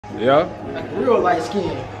Yeah. Like real light skin.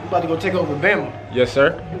 You about to go take over Bama. Yes,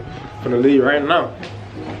 sir. Finna leave right now.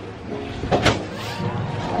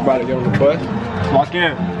 About to get on the bus. Walk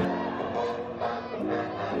in.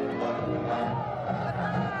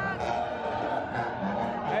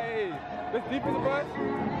 Hey, this deep in the bus?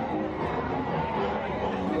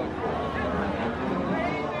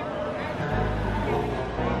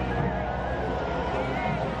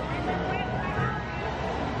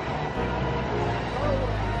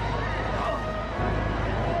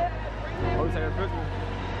 Oh, you taking a picture?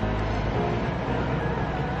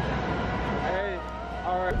 Hey,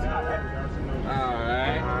 alright,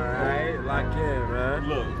 lock in, man.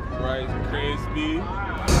 Look, Rice Krispie.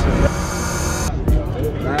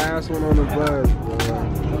 Last one on the bus, bro.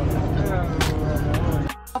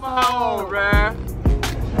 Oh, man.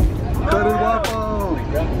 Cut his waffle.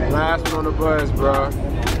 Last one on the bus, bro.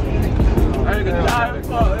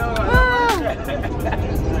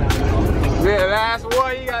 Yeah, last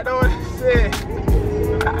one, you got no one to say.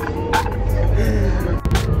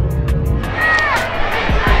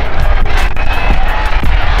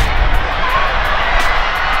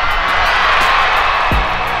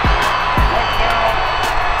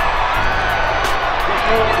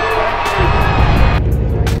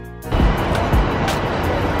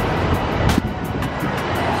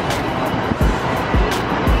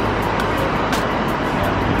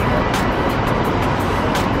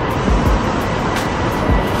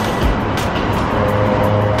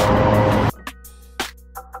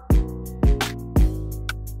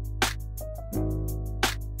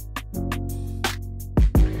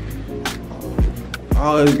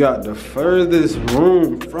 Always got the furthest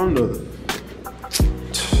room from the.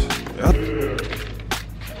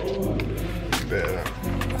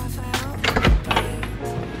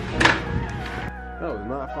 That was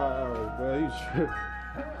not 5 hours, bro. You tripping.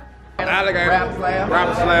 Alligator,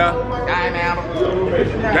 Rapper Slayer,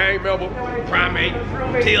 Gang Member, Primate,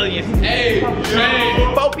 Tillion. Hey,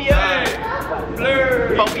 Shane, Phobia.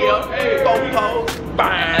 Blur, Phobia. Phopo.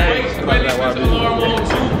 Bang.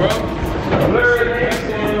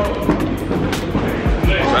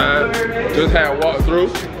 Man, just had walked through.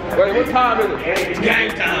 Wait, what time is it? It's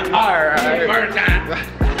game time. Alright. Murder time.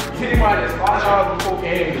 Anybody that's 5 hours before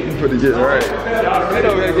game. You put it get right. Y'all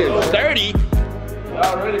over there getting 30.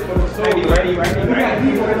 Y'all ready for the soul? Ready.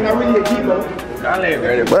 Not really a keeper. Y'all ain't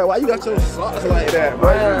ready. Bro, why you got your socks like that,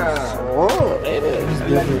 bro?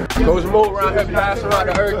 Coach Mo around here passing around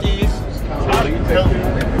the Herkies.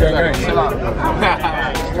 Chill out.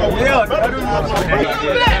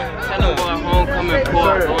 Homecoming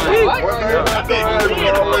pork.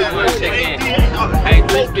 Chicken. Hey,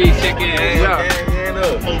 crispy chicken.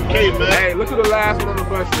 Hey, look at the last one on the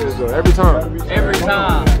bus is though. Every time. Every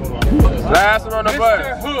time. Last one on the bus.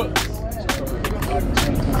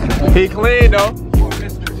 He clean though.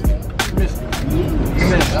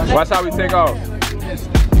 Watch how we take off.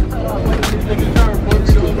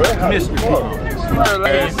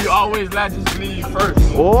 You always let us leave first.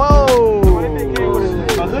 Whoa!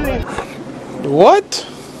 What?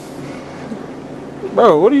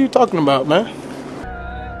 Bro, what are you talking about, man?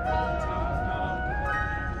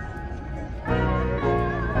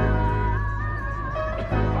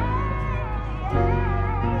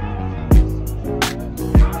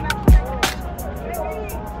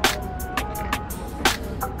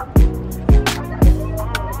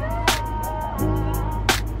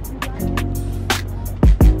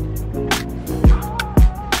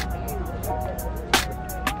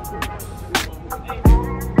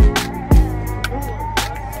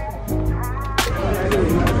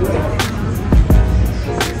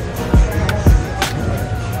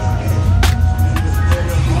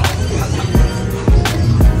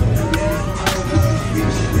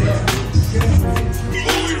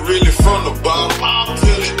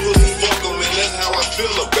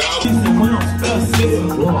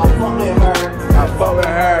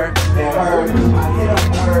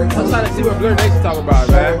 I'm trying to see what Blur Nation talking about,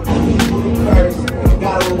 man.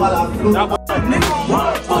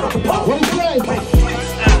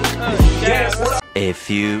 A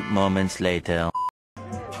few moments later.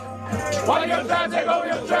 Why you trying to take over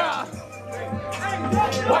your trap?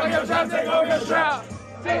 Why you trying to take over your trap?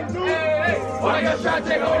 Why you trying to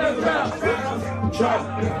take over your trap? Trap.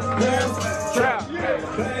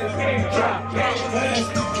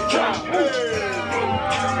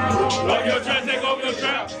 Why you trying to take over your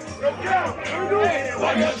trap?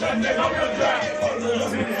 Why you trying to take over your trap?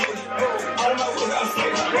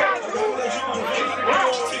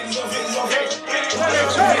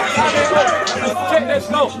 Check that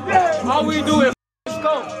scope. All we do is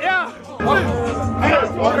scope. Yeah.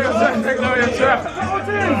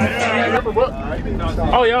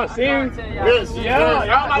 Oh, y'all seen? Yes. Yeah.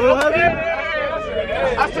 Y'all like,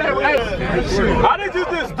 I said, hey, how did you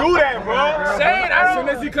just do that, bro? As soon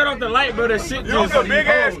as he cut off the light, bro, the shit You was a big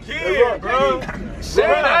ass kid, bro.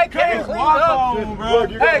 I can't clean up.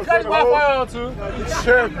 Hey, cut his Wi-Fi on too.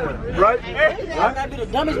 Right? That be the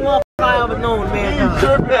dumbest motherfucker I ever known, man.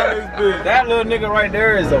 That little nigga right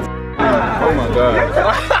there is a. Oh my god.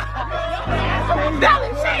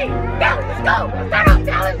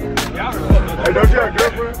 Hey, don't you have a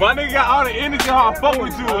girlfriend? My nigga got all the energy how I fuck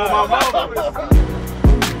with you on my mama.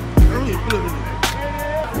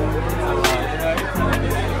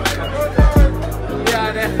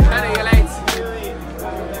 Yeah, that nigga likes.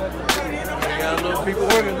 Got a little people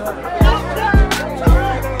working.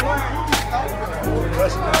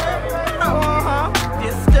 First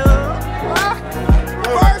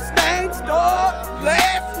name Dog,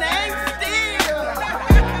 last name Steel.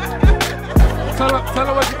 Tell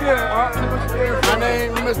her what you did. My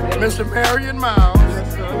name is Mr. Marion Miles.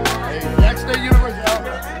 Next State University.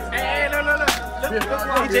 Hey, look. He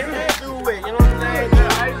just had to do it, you know what I'm saying?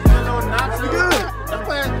 I used to know not to. Good.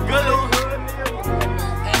 Good little hood.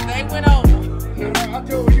 And they went over. I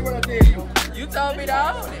told you what I did. You told me to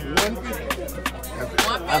hold it.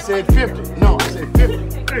 150. I said 50. No, I said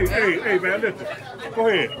 50. Hey, man, listen. Go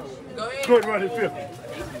ahead. Go ahead. Go ahead and run his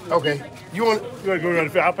 50. Okay. You want? Go ahead and run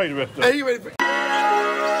his 50. I'll pay the rest of it. Hey, you ready for?